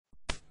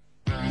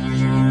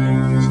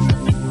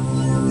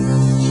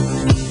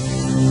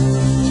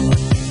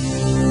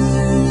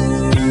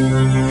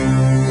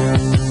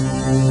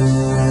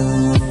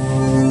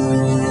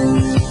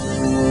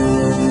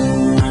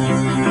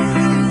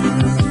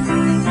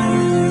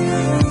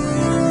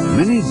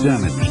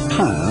damaged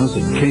tires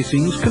and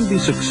casings can be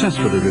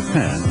successfully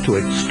repaired to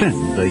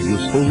extend their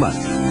useful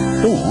life,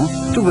 or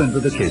to render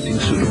the casing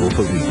suitable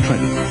for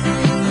retreading.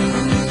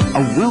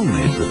 A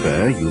well-made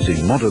repair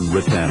using modern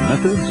repair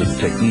methods and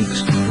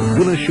techniques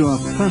will assure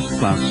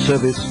first-class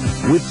service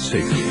with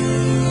safety.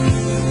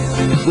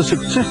 The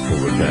successful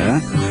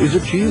repair is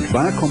achieved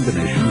by a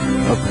combination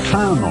of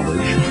tire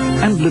knowledge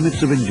and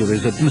limits of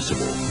injuries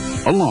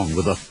admissible, along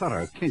with a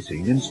thorough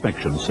casing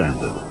inspection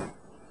standard.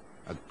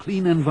 A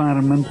clean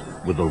environment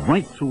with the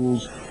right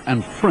tools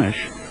and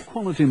fresh,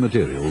 quality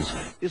materials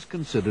is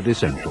considered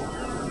essential.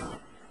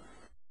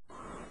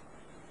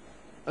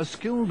 A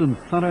skilled and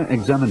thorough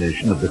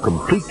examination of the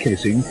complete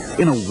casing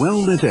in a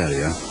well-lit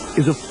area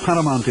is of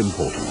paramount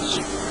importance.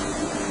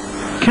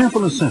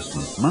 Careful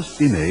assessment must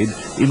be made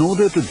in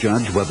order to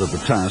judge whether the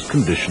tire's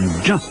condition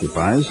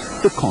justifies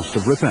the cost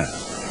of repair,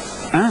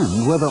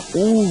 and whether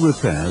all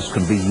repairs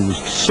can be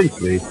used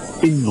safely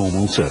in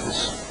normal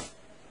service.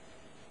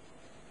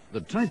 The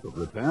type of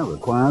repair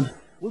required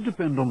will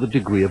depend on the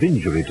degree of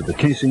injury to the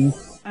casing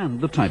and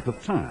the type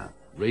of tire,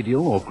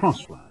 radial or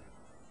crossfly.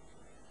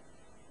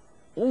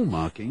 All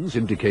markings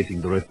indicating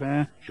the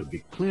repair should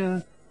be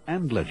clear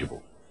and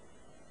legible.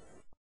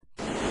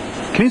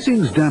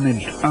 Casings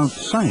damaged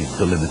outside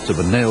the limits of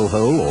a nail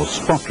hole or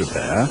spot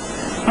repair,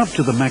 up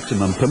to the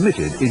maximum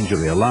permitted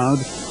injury allowed,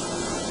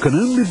 can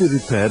only be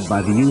repaired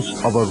by the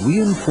use of a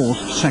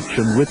reinforced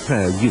section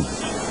repair unit,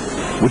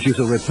 which is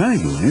a repair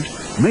unit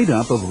made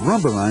up of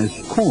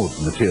rubberized cord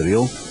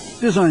material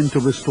designed to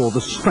restore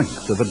the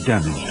strength of a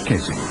damaged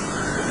casing.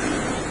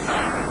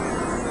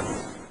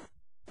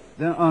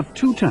 There are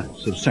two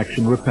types of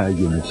section repair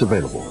units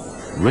available,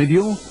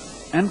 radial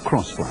and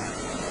crossfly.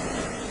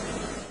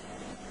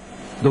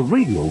 The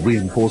radial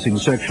reinforcing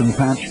section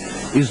patch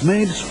is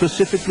made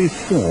specifically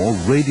for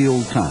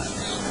radial tires.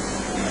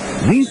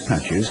 These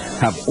patches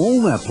have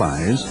all their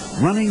plies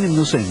running in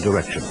the same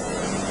direction.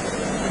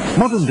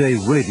 Modern-day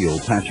radial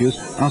patches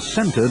are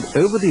centered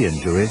over the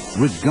injury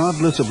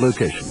regardless of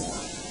location.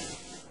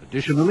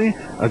 Additionally,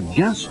 a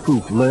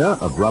gas-proof layer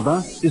of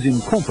rubber is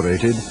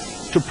incorporated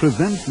to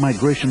prevent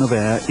migration of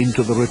air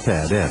into the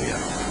repaired area.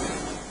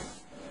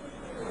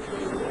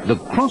 The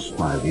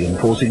cross-ply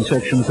reinforcing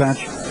section patch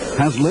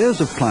has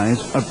layers of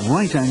plies at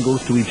right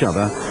angles to each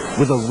other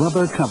with a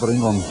rubber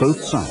covering on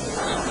both sides.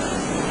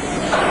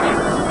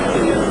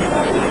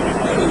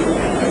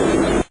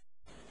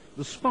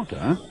 The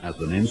spotter, as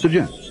the name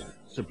suggests,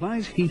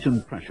 supplies heat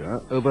and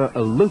pressure over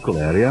a local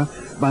area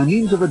by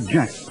means of a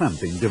jack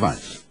clamping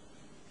device.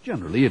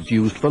 Generally, it's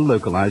used for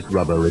localized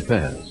rubber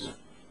repairs.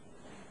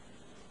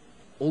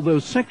 Although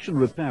section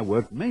repair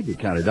work may be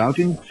carried out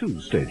in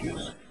two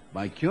stages,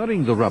 by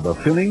curing the rubber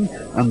filling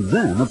and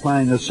then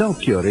applying a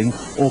self-curing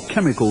or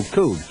chemical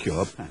cold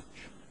cure patch.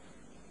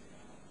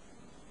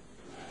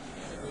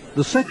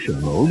 The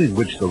section mold in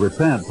which the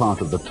repaired part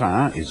of the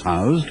tire is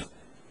housed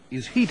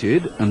is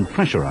heated and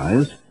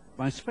pressurized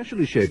by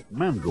specially shaped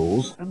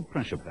mandrels and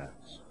pressure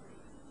pads.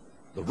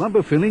 The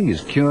rubber filling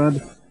is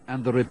cured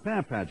and the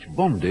repair patch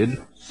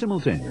bonded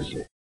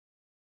simultaneously.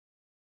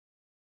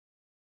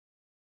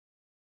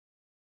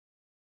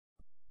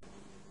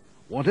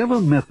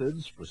 Whatever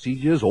methods,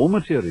 procedures or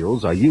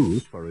materials are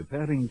used for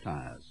repairing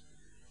tires,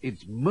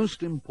 it's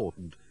most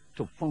important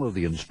to follow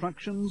the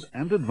instructions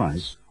and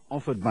advice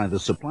offered by the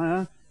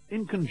supplier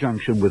in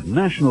conjunction with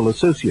national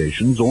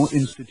associations or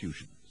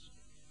institutions.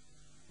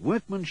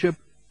 Workmanship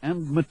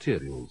and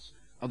materials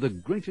are the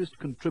greatest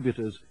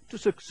contributors to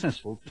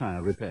successful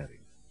tire repairing.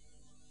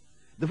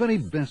 The very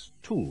best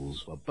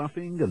tools for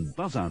buffing and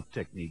buzz-out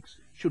techniques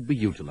should be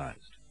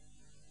utilized.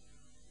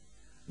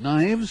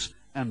 Knives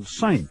and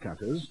side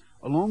cutters,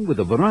 along with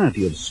a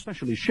variety of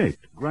specially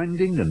shaped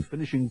grinding and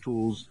finishing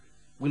tools,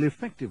 will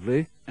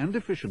effectively and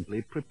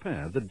efficiently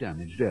prepare the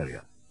damaged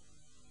area.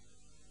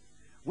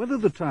 Whether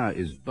the tire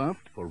is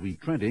buffed for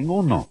retreading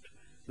or not,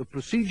 the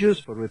procedures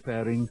for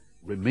repairing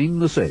remain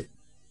the same.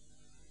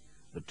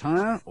 The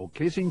tire or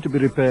casing to be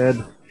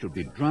repaired should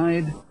be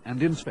dried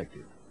and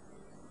inspected.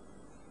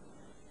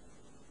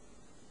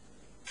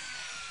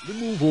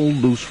 Remove all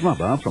loose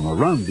rubber from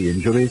around the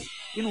injury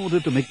in order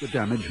to make the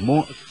damage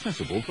more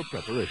accessible for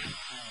preparation.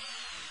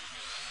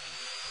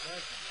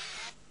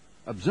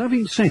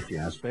 Observing safety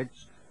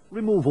aspects,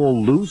 remove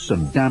all loose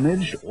and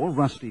damaged or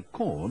rusty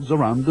cords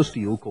around the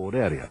steel cord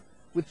area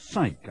with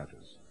side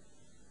cutters,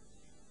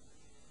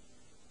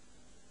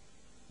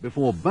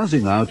 before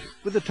buzzing out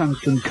with a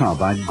tungsten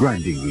carbide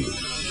grinding wheel.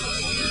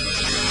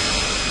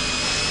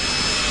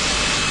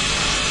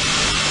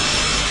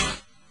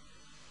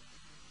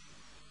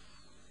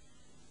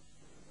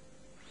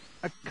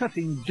 A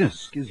cutting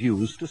disc is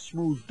used to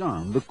smooth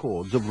down the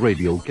cords of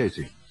radial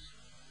casings.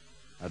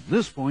 At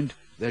this point,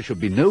 there should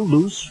be no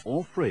loose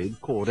or frayed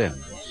cord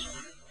ends.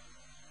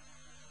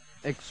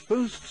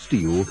 Exposed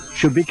steel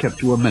should be kept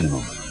to a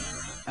minimum,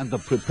 and the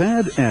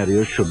prepared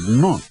area should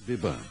not be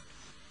burned.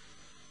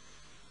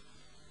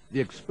 The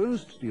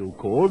exposed steel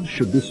cord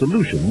should be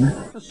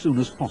solutioned as soon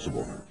as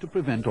possible to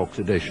prevent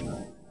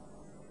oxidation.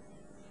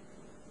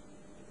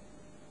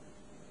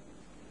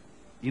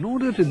 In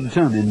order to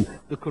determine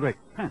the correct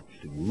patch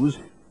to use,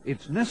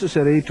 it's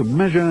necessary to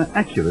measure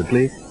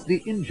accurately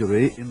the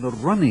injury in the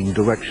running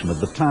direction of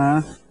the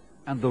tyre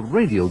and the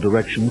radial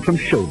direction from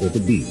shoulder to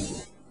bead.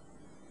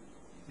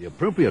 The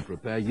appropriate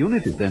repair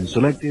unit is then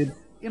selected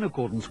in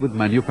accordance with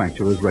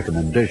manufacturer's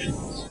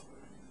recommendations.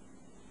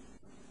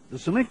 The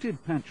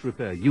selected patch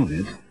repair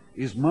unit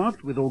is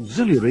marked with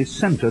auxiliary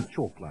center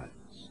chalk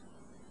lines.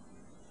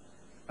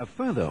 A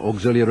further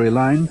auxiliary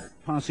line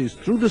passes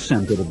through the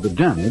center of the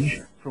damage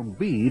from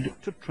bead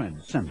to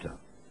tread center.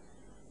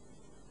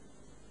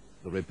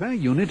 The repair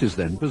unit is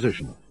then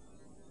positioned.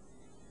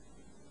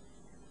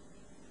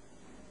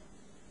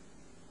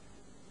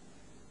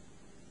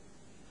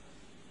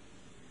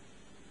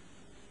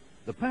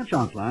 The patch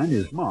outline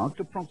is marked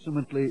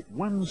approximately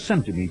 1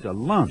 centimeter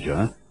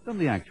larger than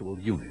the actual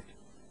unit.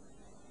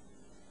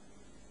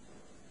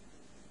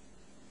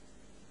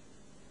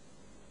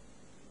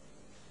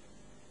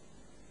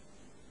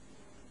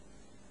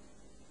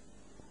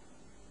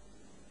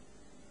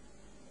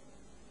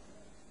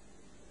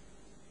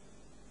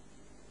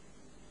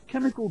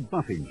 Chemical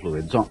buffing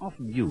fluids are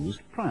often used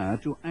prior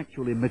to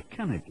actually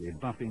mechanically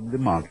buffing the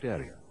marked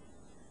area.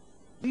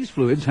 These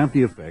fluids have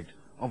the effect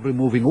of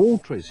removing all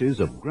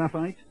traces of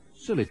graphite,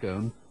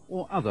 silicone,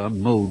 or other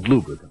mold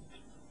lubricant.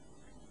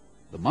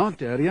 The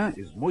marked area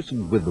is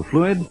moistened with the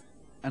fluid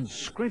and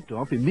scraped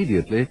off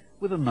immediately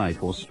with a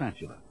knife or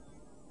spatula.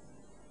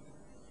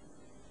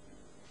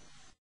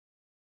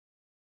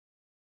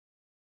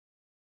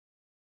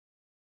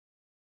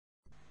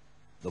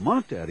 The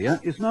marked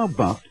area is now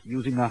buffed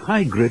using a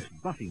high-grit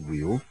buffing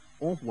wheel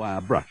or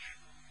wire brush.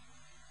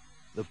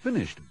 The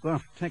finished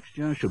buff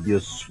texture should be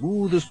as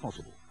smooth as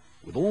possible,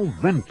 with all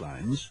vent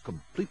lines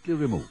completely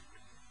removed.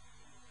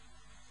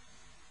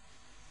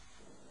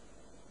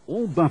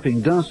 All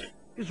buffing dust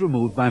is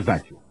removed by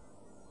vacuum.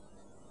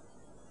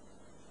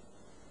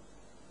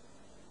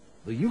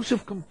 The use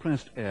of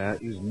compressed air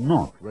is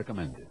not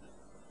recommended.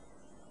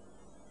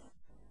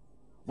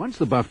 Once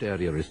the buffed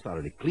area is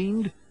thoroughly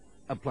cleaned,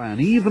 apply an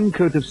even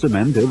coat of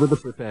cement over the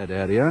prepared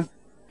area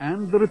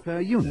and the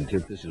repair unit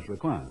if this is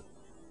required.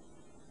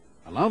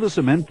 Allow the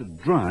cement to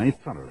dry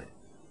thoroughly.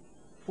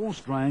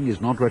 Forced drying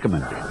is not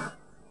recommended.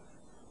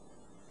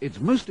 It's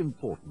most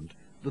important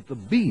that the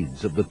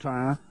beads of the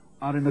tyre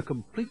are in a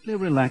completely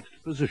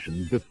relaxed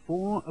position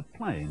before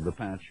applying the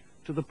patch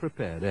to the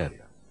prepared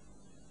area.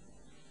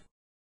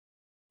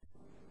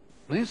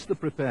 Place the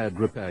prepared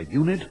repair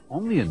unit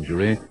on the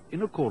injury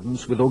in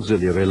accordance with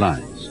auxiliary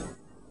lines.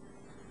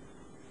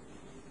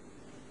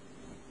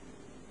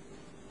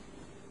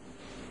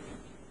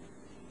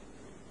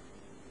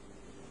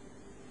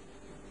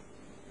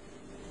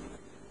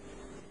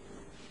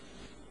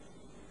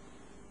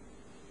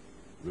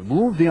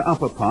 Remove the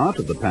upper part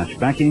of the patch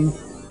backing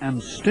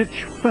and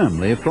stitch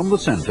firmly from the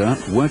center,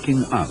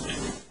 working out.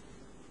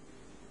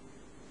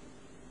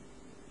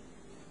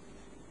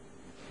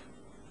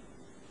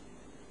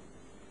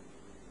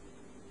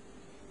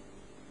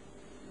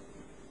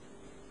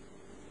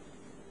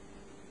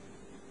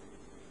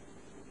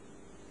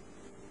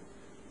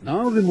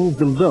 Now remove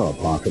the lower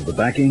part of the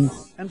backing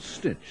and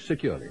stitch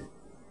securely.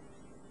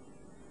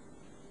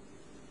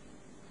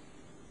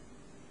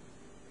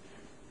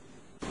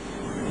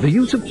 The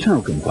use of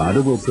talcum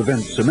powder will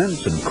prevent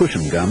cements and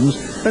cushion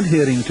gums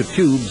adhering to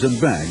tubes and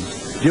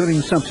bags during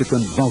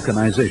subsequent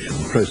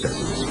vulcanization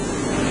processes.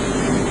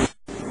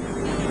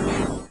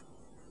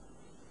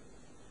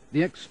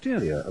 The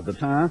exterior of the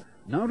tyre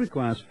now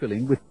requires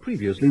filling with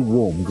previously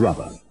warmed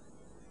rubber.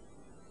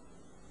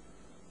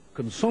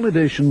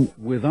 Consolidation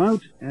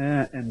without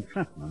air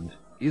entrapment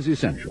is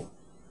essential.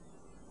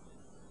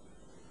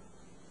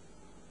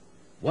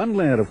 One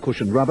layer of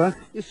cushion rubber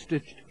is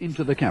stitched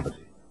into the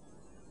cavity.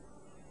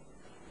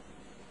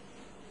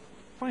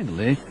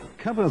 Finally,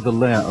 cover the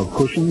layer of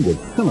cushion with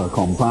filler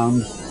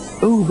compound,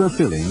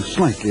 overfilling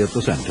slightly at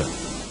the center.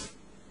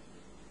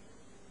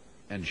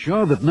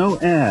 Ensure that no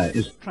air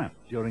is trapped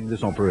during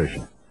this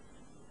operation.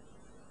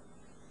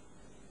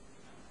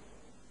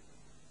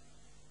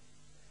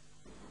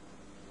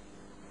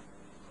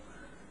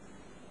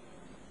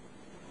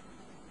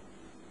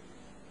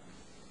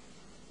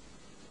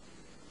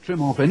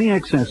 Trim off any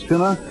excess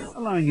filler,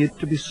 allowing it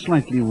to be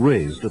slightly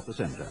raised at the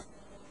center.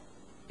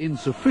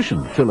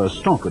 Insufficient filler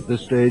stock at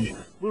this stage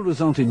will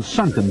result in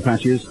sunken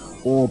patches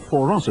or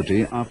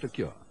porosity after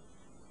cure.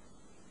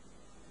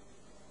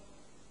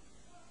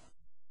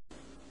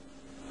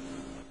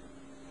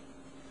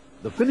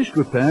 The finished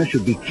repair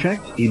should be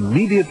checked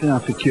immediately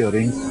after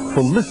curing for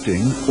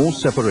lifting or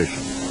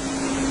separation.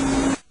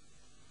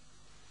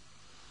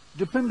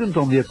 Dependent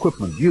on the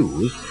equipment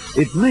used,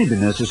 it may be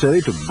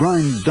necessary to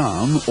grind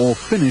down or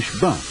finish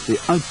buff the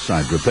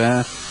outside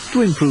repair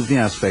to improve the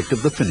aspect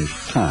of the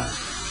finished tyre.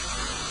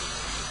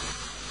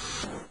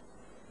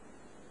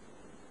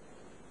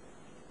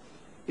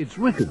 It's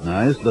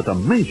recognized that a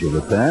major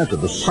repair to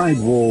the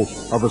sidewall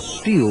of a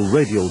steel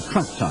radial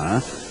truck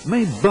tyre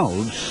may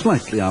bulge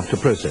slightly after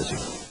processing.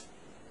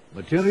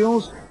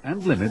 Materials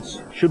and limits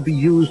should be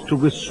used to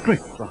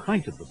restrict the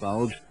height of the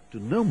bulge to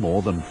no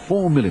more than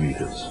 4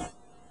 millimeters.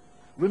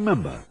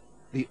 Remember,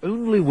 the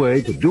only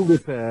way to do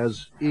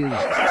repairs is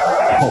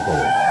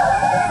properly.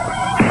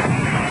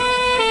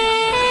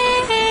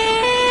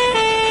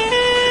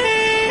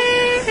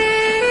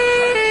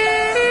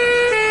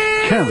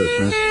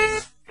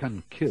 Carelessness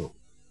can kill.